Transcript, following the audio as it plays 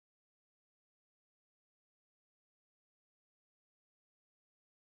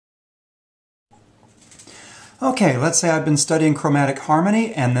Okay, let's say I've been studying chromatic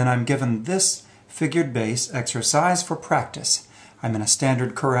harmony and then I'm given this figured bass exercise for practice. I'm in a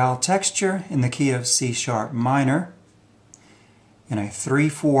standard chorale texture in the key of C sharp minor in a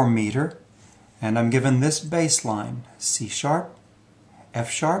 3/4 meter, and I'm given this bass line: C sharp, F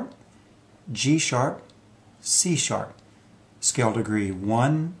sharp, G sharp, C sharp, scale degree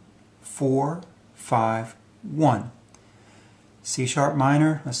 1, 4, 5, 1. C sharp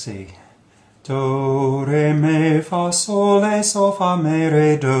minor, let's see. Do, re, mi, fa, sol, la, sol, fa, mi,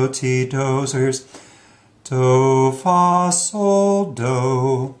 re, do, ti, dozers. Do, fa, sol,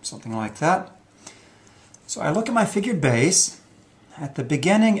 do. Something like that. So I look at my figured bass. At the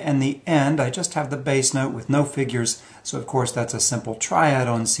beginning and the end, I just have the bass note with no figures. So of course that's a simple triad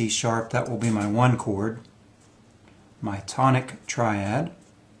on C sharp. That will be my one chord. My tonic triad.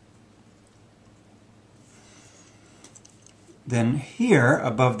 Then here,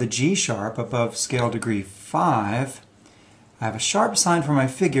 above the G sharp, above scale degree 5, I have a sharp sign for my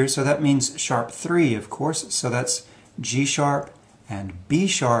figure, so that means sharp 3, of course. So that's G sharp and B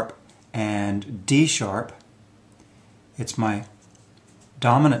sharp and D sharp. It's my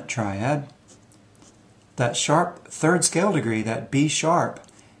dominant triad. That sharp third scale degree, that B sharp,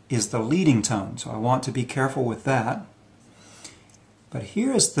 is the leading tone, so I want to be careful with that. But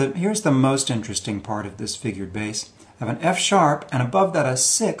here's the most interesting part of this figured bass. I have an F sharp, and above that a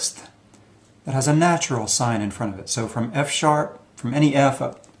sixth that has a natural sign in front of it. So from F sharp, from any F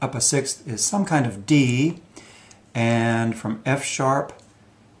up a sixth is some kind of D, and from F sharp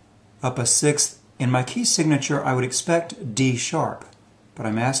up a sixth, in my key signature I would expect D sharp, but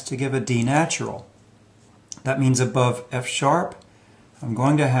I'm asked to give a D natural. That means above F sharp I'm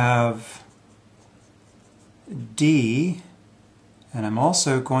going to have D, and I'm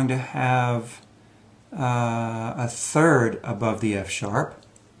also going to have a third above the F sharp,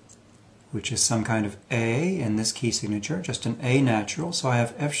 which is some kind of A in this key signature, just an A natural. So I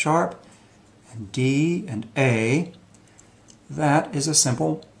have F sharp and D and A. That is a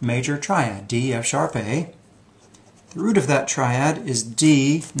simple major triad, D, F sharp, A. The root of that triad is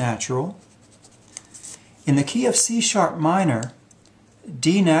D natural. In the key of C sharp minor,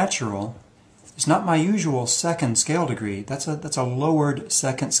 D natural is not my usual second scale degree. That's a lowered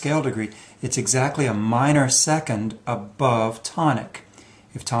second scale degree. It's exactly a minor second above tonic.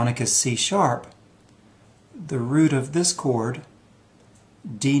 If tonic is C sharp, the root of this chord,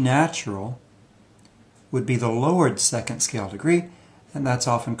 D natural, would be the lowered second scale degree, and that's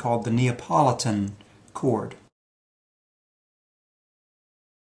often called the Neapolitan chord.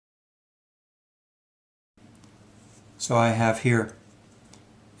 So I have here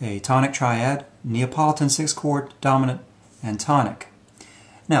a tonic triad, Neapolitan 6th chord, dominant, and tonic.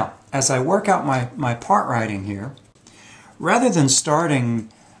 Now, as I work out my part writing here, rather than starting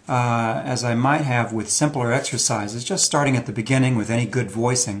as I might have with simpler exercises, just starting at the beginning with any good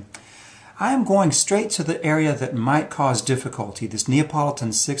voicing, I am going straight to the area that might cause difficulty, this Neapolitan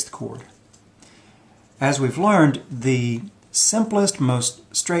 6th chord. As we've learned, the simplest,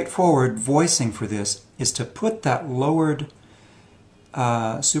 most straightforward voicing for this is to put that lowered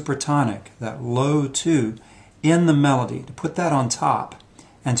supertonic, that low 2, in the melody, to put that on top,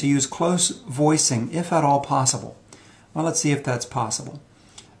 and to use close voicing if at all possible. Well, let's see if that's possible.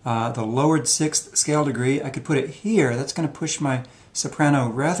 The lowered 6th scale degree, I could put it here. That's going to push my soprano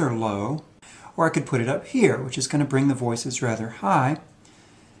rather low, or I could put it up here, which is going to bring the voices rather high.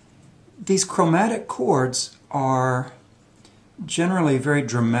 These chromatic chords are generally very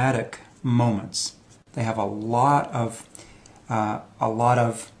dramatic moments. They have a lot of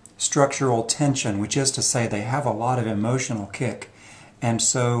structural tension, which is to say they have a lot of emotional kick. And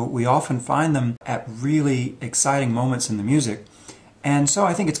so we often find them at really exciting moments in the music. And so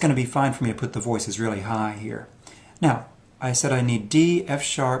I think it's going to be fine for me to put the voices really high here. Now, I said I need D, F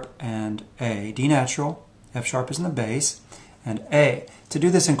sharp, and A. D natural, F sharp is in the bass, and A. To do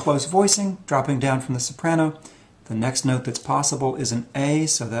this in close voicing, dropping down from the soprano, the next note that's possible is an A,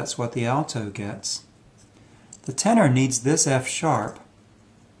 so that's what the alto gets. The tenor needs this F sharp.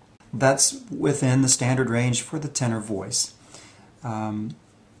 That's within the standard range for the tenor voice.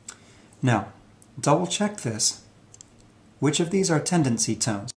 Now, double check this. Which of these are tendency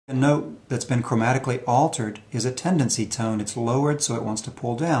tones? A note that's been chromatically altered is a tendency tone. It's lowered, so it wants to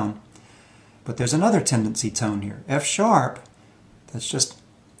pull down. But there's another tendency tone here. F sharp, that's just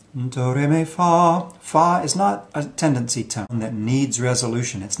do, re, mi, fa. Fa is not a tendency tone that needs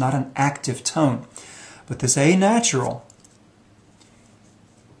resolution. It's not an active tone. But this A natural,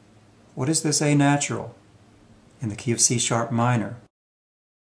 what is this A natural in the key of C sharp minor?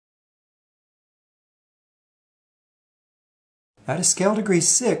 That is scale degree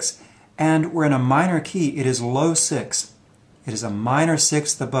 6, and we're in a minor key. It is low 6. It is a minor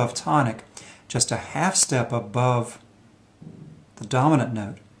 6th above tonic, just a half step above the dominant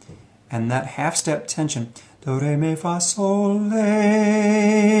note. And that half step tension, do, re, mi, fa, sol,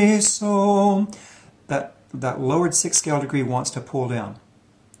 la, sol, that lowered 6th scale degree wants to pull down.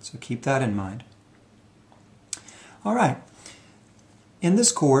 So keep that in mind. All right. In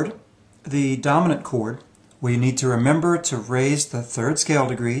this chord, the dominant chord, we need to remember to raise the 3rd scale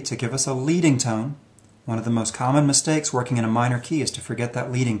degree to give us a leading tone. One of the most common mistakes working in a minor key is to forget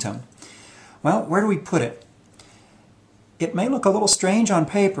that leading tone. Well, where do we put it? It may look a little strange on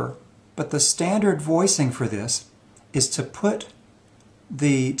paper, but the standard voicing for this is to put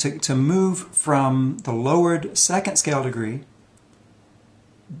to move from the lowered 2nd scale degree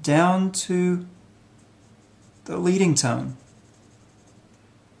down to the leading tone.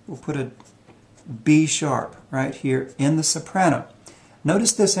 We'll put a B sharp right here in the soprano.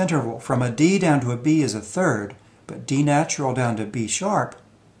 Notice this interval from a D down to a B is a 3rd, but D natural down to B sharp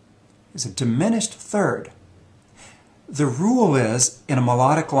is a diminished 3rd. The rule is, in a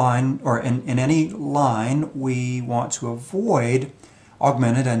melodic line, or in any line, we want to avoid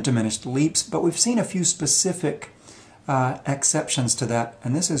augmented and diminished leaps, but we've seen a few specific exceptions to that,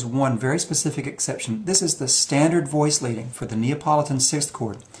 and this is one very specific exception. This is the standard voice leading for the Neapolitan 6th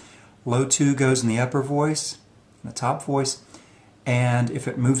chord. Low 2 goes in the upper voice, in the top voice, and if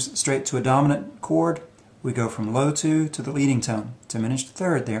it moves straight to a dominant chord, we go from low 2 to the leading tone, diminished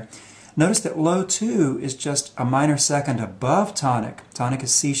 3rd there. Notice that low 2 is just a minor 2nd above tonic. Tonic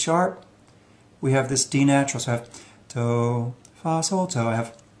is C sharp. We have this D natural, so I have do, fa, sol, do. I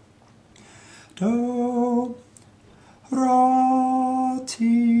have do, ra,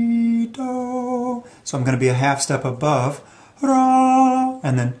 ti, do. So I'm going to be a half step above ra,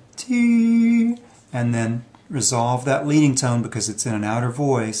 and then ti, and then resolve that leading tone because it's in an outer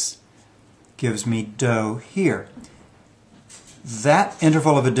voice, gives me do here. That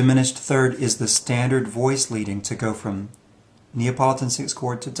interval of a diminished 3rd is the standard voice leading to go from Neapolitan 6th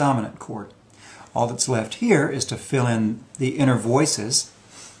chord to dominant chord. All that's left here is to fill in the inner voices.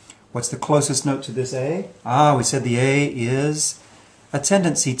 What's the closest note to this A? We said the A is a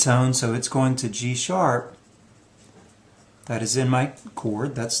tendency tone, so it's going to G sharp. That is in my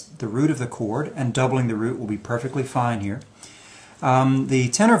chord. That's the root of the chord, and doubling the root will be perfectly fine here. The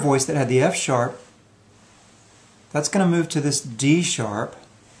tenor voice that had the F sharp, that's going to move to this D sharp.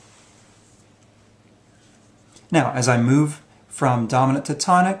 Now, as I move from dominant to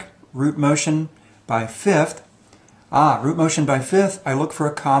tonic, root motion by 5th. Root motion by 5th, I look for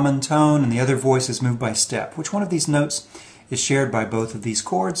a common tone, and the other voices move by step. Which one of these notes is shared by both of these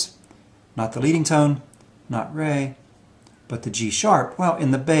chords? Not the leading tone, not re, but the G sharp. Well,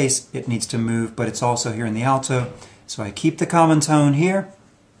 in the bass, it needs to move, but it's also here in the alto. So I keep the common tone here.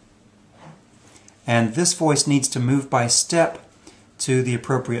 And this voice needs to move by step to the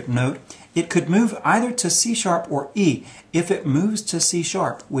appropriate note. It could move either to C sharp or E. If it moves to C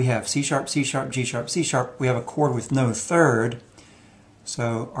sharp, we have C sharp, C sharp, G sharp, C sharp. We have a chord with no 3rd.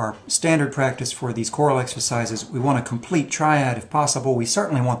 So our standard practice for these choral exercises, we want a complete triad if possible. We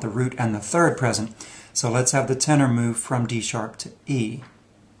certainly want the root and the 3rd present. So let's have the tenor move from D sharp to E.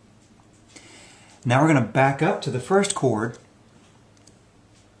 Now we're going to back up to the 1st chord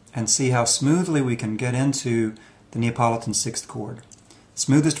and see how smoothly we can get into the Neapolitan 6th chord.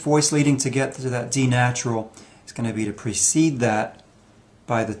 Smoothest voice leading to get to that D natural is going to be to precede that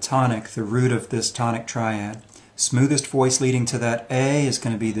by the tonic, the root of this tonic triad. Smoothest voice leading to that A is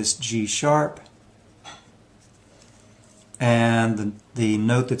going to be this G sharp. And the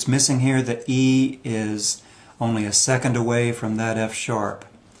note that's missing here, the E, is only a 2nd away from that F sharp.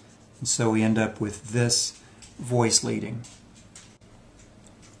 And so we end up with this voice leading.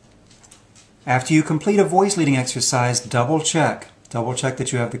 After you complete a voice leading exercise, double check. Double check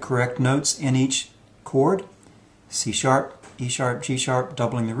that you have the correct notes in each chord. C sharp, E sharp, G sharp,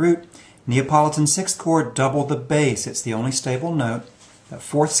 doubling the root. Neapolitan 6th chord, double the bass. It's the only stable note. That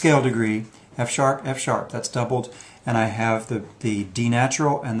 4th scale degree, F sharp, that's doubled. And I have the D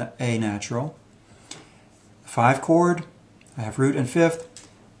natural and the A natural. 5 chord, I have root and 5th.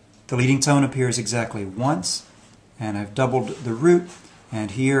 The leading tone appears exactly once. And I've doubled the root.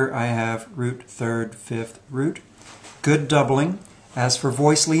 And here I have root, 3rd, 5th, root. Good doubling. As for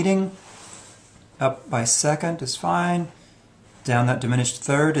voice leading, up by 2nd is fine. Down that diminished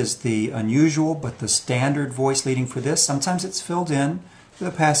 3rd is the unusual, but the standard voice leading for this. Sometimes it's filled in with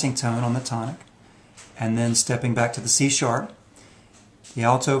a passing tone on the tonic. And then stepping back to the C sharp. The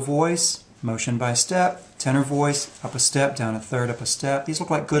alto voice, motion by step. Tenor voice, up a step, down a 3rd, up a step. These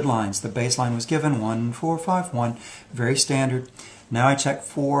look like good lines. The bass line was given, 1, 4, 5, 1. Very standard. Now I check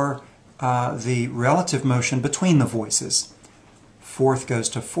for the relative motion between the voices. Fourth goes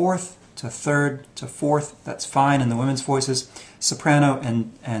to fourth, to third, to fourth. That's fine in the women's voices. Soprano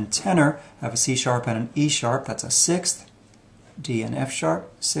and tenor have a C sharp and an E sharp. That's a sixth. D and F sharp,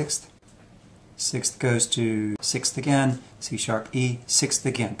 sixth. Sixth goes to sixth again, C sharp, E, sixth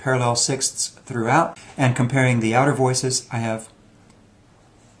again. Parallel sixths throughout. And comparing the outer voices, I have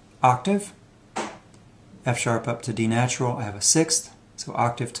octave, F sharp up to D natural, I have a sixth, so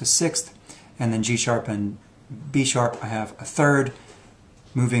octave to sixth. And then G sharp and B sharp, I have a third,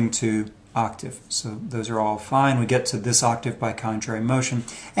 moving to octave. So those are all fine. We get to this octave by contrary motion,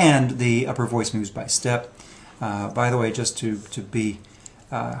 and the upper voice moves by step. By the way, just to be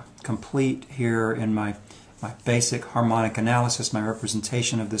complete here in my basic harmonic analysis, my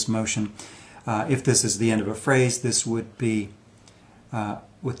representation of this motion, if this is the end of a phrase, this would be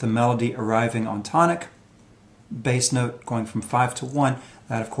with the melody arriving on tonic, bass note going from 5 to 1,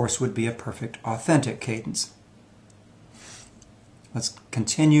 that of course would be a perfect authentic cadence. Let's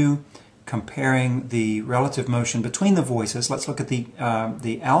continue comparing the relative motion between the voices. Let's look at the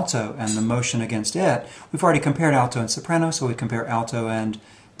alto and the motion against it. We've already compared alto and soprano, so we compare alto and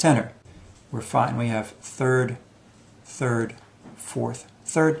tenor. We're fine. We have third, third, fourth,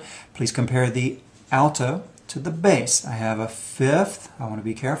 third. Please compare the alto to the bass. I have a fifth. I want to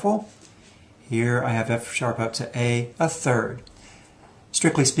be careful. Here I have F sharp up to A, a third.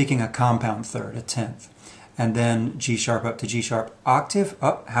 Strictly speaking, a compound third, a tenth. And then G sharp up to G sharp octave.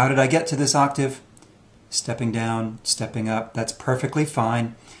 Oh, how did I get to this octave? Stepping down, stepping up. That's perfectly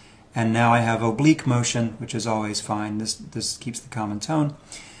fine. And now I have oblique motion, which is always fine. This keeps the common tone.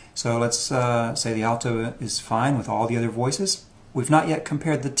 So let's say the alto is fine with all the other voices. We've not yet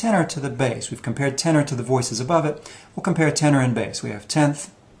compared the tenor to the bass. We've compared tenor to the voices above it. We'll compare tenor and bass. We have tenth,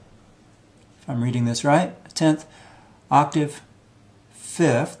 if I'm reading this right, a tenth, octave,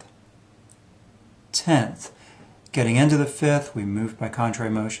 fifth, tenth. Getting into the fifth, we moved by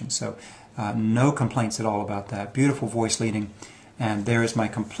contrary motion. So no complaints at all about that. Beautiful voice leading. And there is my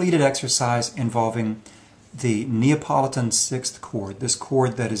completed exercise involving the Neapolitan sixth chord, this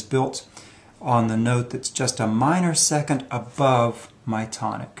chord that is built on the note that's just a minor second above my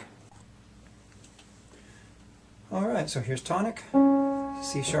tonic. All right, so here's tonic,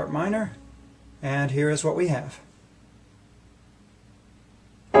 C sharp minor, and here is what we have.